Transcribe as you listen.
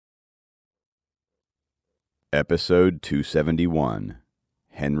Episode 271,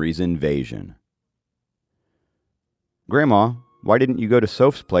 Henry's Invasion. Grandma, why didn't you go to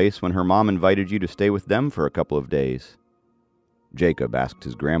Soph's place when her mom invited you to stay with them for a couple of days? Jacob asked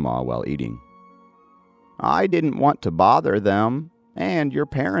his grandma while eating. I didn't want to bother them, and your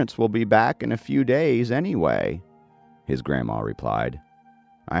parents will be back in a few days anyway, his grandma replied.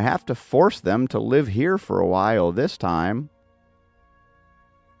 I have to force them to live here for a while this time.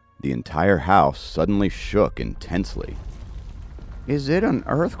 The entire house suddenly shook intensely. Is it an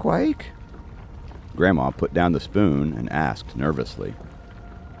earthquake? Grandma put down the spoon and asked nervously.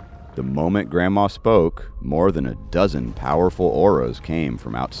 The moment Grandma spoke, more than a dozen powerful auras came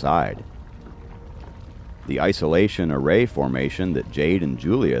from outside. The isolation array formation that Jade and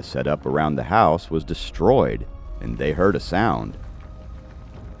Julia set up around the house was destroyed, and they heard a sound.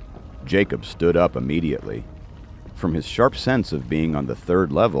 Jacob stood up immediately. From his sharp sense of being on the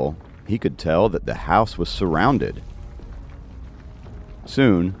third level, he could tell that the house was surrounded.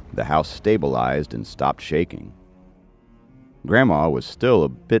 Soon, the house stabilized and stopped shaking. Grandma was still a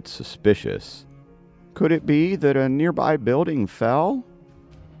bit suspicious. Could it be that a nearby building fell?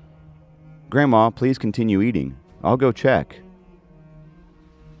 Grandma, please continue eating. I'll go check.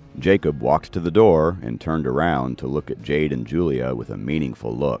 Jacob walked to the door and turned around to look at Jade and Julia with a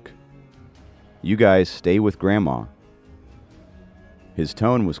meaningful look. You guys stay with Grandma. His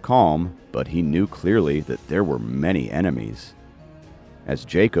tone was calm, but he knew clearly that there were many enemies. As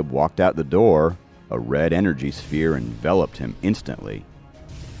Jacob walked out the door, a red energy sphere enveloped him instantly.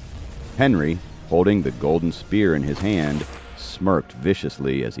 Henry, holding the golden spear in his hand, smirked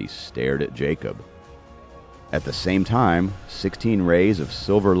viciously as he stared at Jacob. At the same time, 16 rays of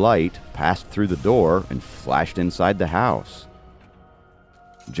silver light passed through the door and flashed inside the house.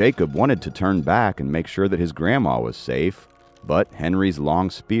 Jacob wanted to turn back and make sure that his grandma was safe, but Henry's long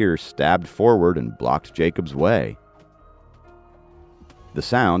spear stabbed forward and blocked Jacob's way. The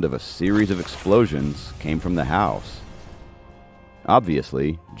sound of a series of explosions came from the house.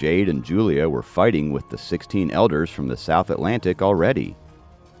 Obviously, Jade and Julia were fighting with the 16 elders from the South Atlantic already.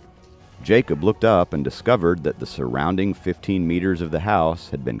 Jacob looked up and discovered that the surrounding 15 meters of the house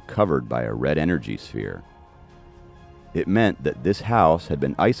had been covered by a red energy sphere. It meant that this house had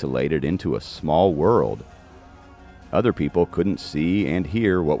been isolated into a small world. Other people couldn't see and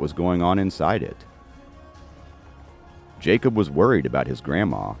hear what was going on inside it. Jacob was worried about his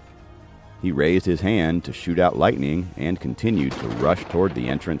grandma. He raised his hand to shoot out lightning and continued to rush toward the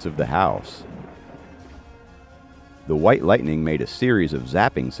entrance of the house. The white lightning made a series of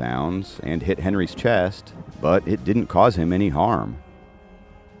zapping sounds and hit Henry's chest, but it didn't cause him any harm.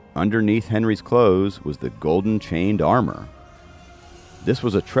 Underneath Henry's clothes was the golden chained armor. This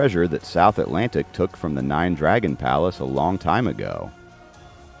was a treasure that South Atlantic took from the Nine Dragon Palace a long time ago.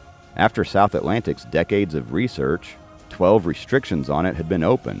 After South Atlantic's decades of research, 12 restrictions on it had been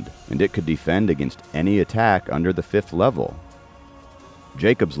opened, and it could defend against any attack under the 5th level.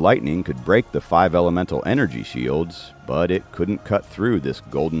 Jacob's lightning could break the 5 elemental energy shields, but it couldn't cut through this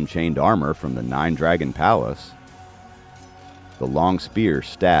golden chained armor from the Nine Dragon Palace. The long spear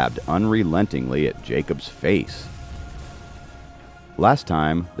stabbed unrelentingly at Jacob's face. Last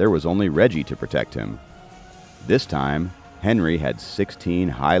time, there was only Reggie to protect him. This time, Henry had 16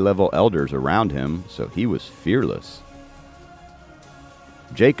 high-level elders around him, so he was fearless.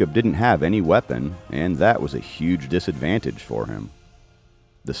 Jacob didn't have any weapon, and that was a huge disadvantage for him.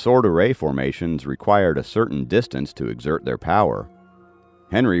 The sword array formations required a certain distance to exert their power.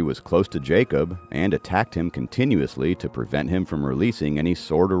 Henry was close to Jacob and attacked him continuously to prevent him from releasing any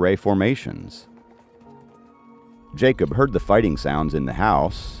sword array formations. Jacob heard the fighting sounds in the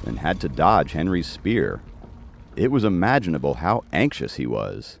house and had to dodge Henry's spear. It was imaginable how anxious he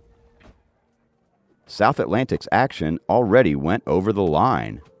was. South Atlantic's action already went over the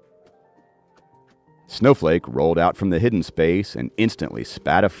line. Snowflake rolled out from the hidden space and instantly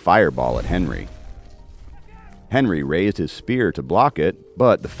spat a fireball at Henry. Henry raised his spear to block it,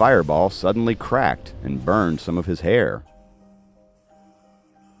 but the fireball suddenly cracked and burned some of his hair.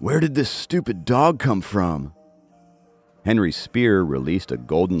 Where did this stupid dog come from? Henry's spear released a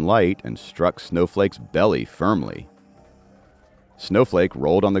golden light and struck Snowflake's belly firmly. Snowflake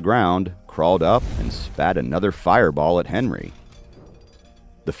rolled on the ground, crawled up, and spat another fireball at Henry.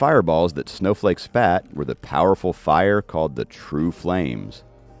 The fireballs that Snowflake spat were the powerful fire called the True Flames.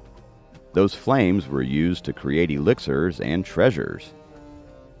 Those flames were used to create elixirs and treasures.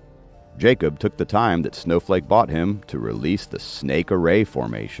 Jacob took the time that Snowflake bought him to release the Snake Array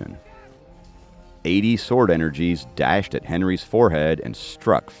formation. 80 sword energies dashed at Henry's forehead and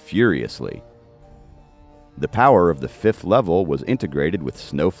struck furiously. The power of the 5th level was integrated with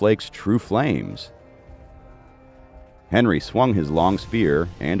Snowflake's true flames. Henry swung his long spear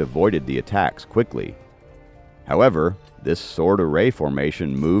and avoided the attacks quickly. However, this sword array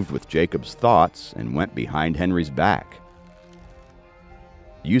formation moved with Jacob's thoughts and went behind Henry's back.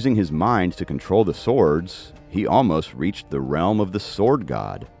 Using his mind to control the swords, he almost reached the realm of the sword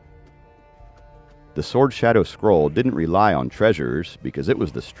god. The Sword Shadow Scroll didn't rely on treasures because it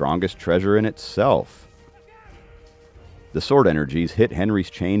was the strongest treasure in itself. The sword energies hit Henry's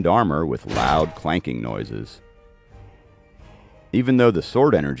chained armor with loud clanking noises. Even though the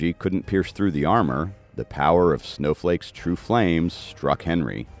sword energy couldn't pierce through the armor, the power of Snowflake's true flames struck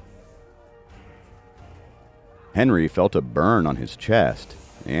Henry. Henry felt a burn on his chest,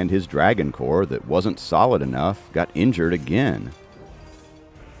 and his dragon core that wasn't solid enough got injured again.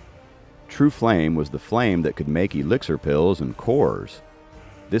 True Flame was the flame that could make elixir pills and cores.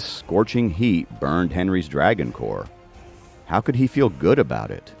 This scorching heat burned Henry's dragon core. How could he feel good about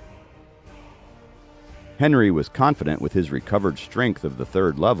it? Henry was confident with his recovered strength of the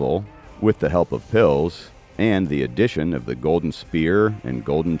 3rd level, with the help of pills, and the addition of the golden spear and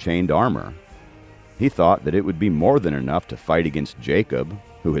golden chained armor. He thought that it would be more than enough to fight against Jacob,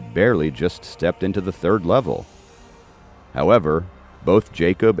 who had barely just stepped into the 3rd level. However, both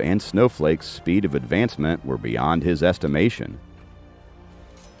Jacob and Snowflake's speed of advancement were beyond his estimation.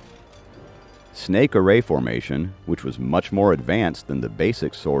 Snake Array Formation, which was much more advanced than the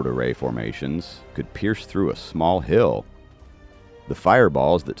basic sword array formations, could pierce through a small hill. The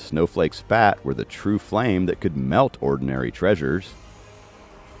fireballs that Snowflake spat were the true flame that could melt ordinary treasures.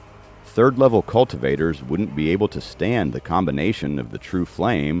 3rd level cultivators wouldn't be able to stand the combination of the true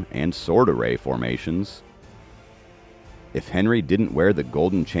flame and sword array formations. If Henry didn't wear the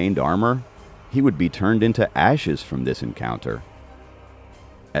golden chained armor, he would be turned into ashes from this encounter.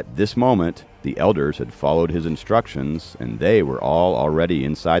 At this moment, the elders had followed his instructions, and they were all already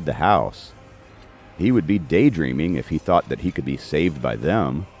inside the house. He would be daydreaming if he thought that he could be saved by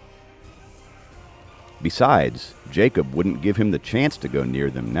them. Besides, Jacob wouldn't give him the chance to go near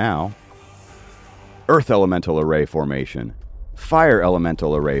them now. Earth Elemental Array Formation. Fire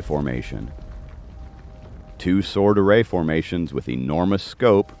Elemental Array Formation. 2 sword array formations with enormous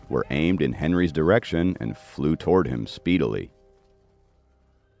scope were aimed in Henry's direction and flew toward him speedily.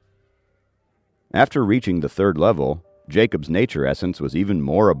 After reaching the 3rd level, Jacob's nature essence was even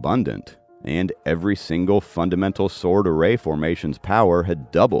more abundant, and every single fundamental sword array formation's power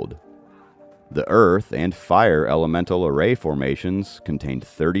had doubled. The Earth and Fire Elemental Array formations contained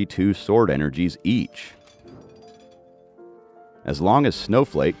 32 sword energies each. As long as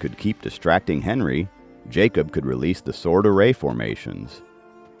Snowflake could keep distracting Henry, Jacob could release the sword array formations.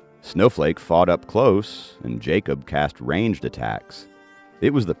 Snowflake fought up close, and Jacob cast ranged attacks.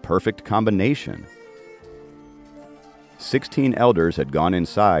 It was the perfect combination. 16 elders had gone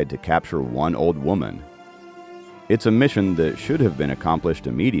inside to capture one old woman. It's a mission that should have been accomplished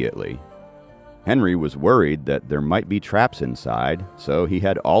immediately. Henry was worried that there might be traps inside, so he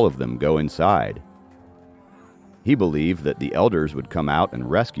had all of them go inside. He believed that the elders would come out and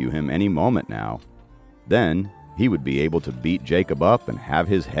rescue him any moment now. Then, he would be able to beat Jacob up and have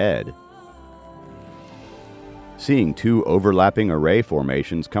his head. Seeing 2 overlapping array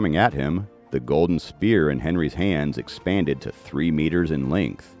formations coming at him, the golden spear in Henry's hands expanded to 3 meters in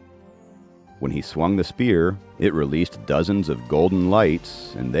length. When he swung the spear, it released dozens of golden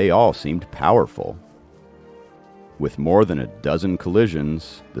lights, and they all seemed powerful. With more than a dozen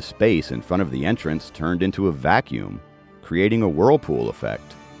collisions, the space in front of the entrance turned into a vacuum, creating a whirlpool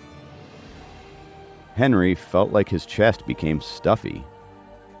effect. Henry felt like his chest became stuffy.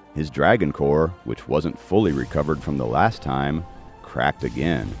 His dragon core, which wasn't fully recovered from the last time, cracked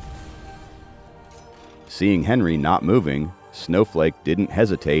again. Seeing Henry not moving, Snowflake didn't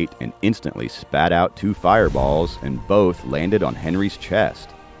hesitate and instantly spat out 2 fireballs, and both landed on Henry's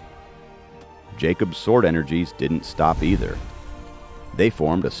chest. Jacob's sword energies didn't stop either. They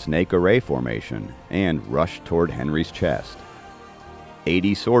formed a snake array formation and rushed toward Henry's chest.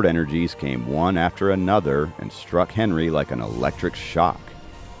 80 sword energies came one after another and struck Henry like an electric shock.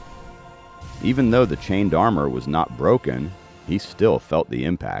 Even though the chained armor was not broken, he still felt the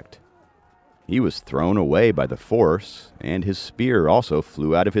impact. He was thrown away by the force, and his spear also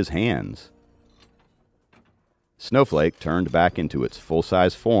flew out of his hands. Snowflake turned back into its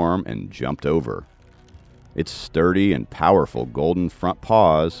full-size form and jumped over. Its sturdy and powerful golden front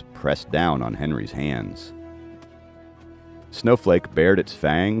paws pressed down on Henry's hands. Snowflake bared its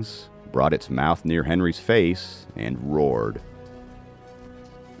fangs, brought its mouth near Henry's face, and roared.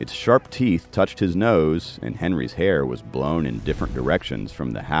 Its sharp teeth touched his nose, and Henry's hair was blown in different directions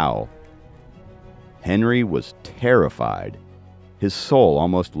from the howl. Henry was terrified. His soul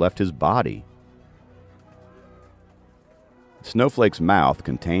almost left his body. Snowflake's mouth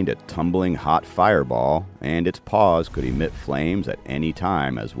contained a tumbling hot fireball, and its paws could emit flames at any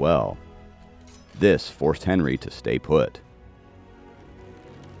time as well. This forced Henry to stay put.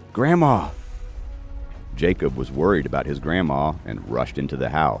 "Grandma!" Jacob was worried about his grandma and rushed into the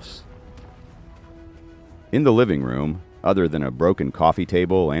house. In the living room, other than a broken coffee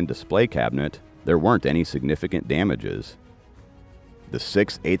table and display cabinet, there weren't any significant damages. The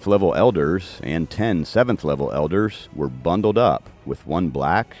 6 8th-level elders and 10 7th-level elders were bundled up with 1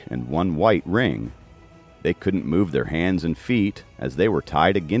 black and 1 white ring. They couldn't move their hands and feet as they were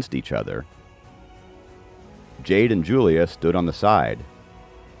tied against each other. Jade and Julia stood on the side.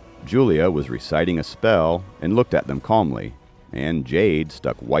 Julia was reciting a spell and looked at them calmly, and Jade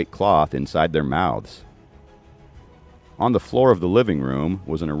stuck white cloth inside their mouths. On the floor of the living room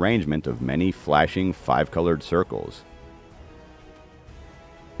was an arrangement of many flashing 5-colored circles.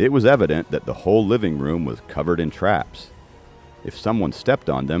 It was evident that the whole living room was covered in traps. If someone stepped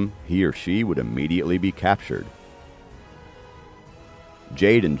on them, he or she would immediately be captured.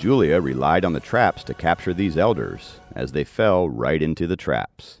 Jade and Julia relied on the traps to capture these elders, as they fell right into the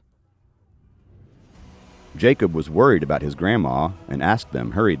traps. Jacob was worried about his grandma and asked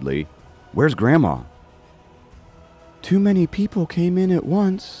them hurriedly, "Where's Grandma?" "Too many people came in at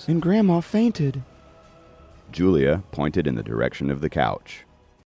once, and Grandma fainted." Julia pointed in the direction of the couch.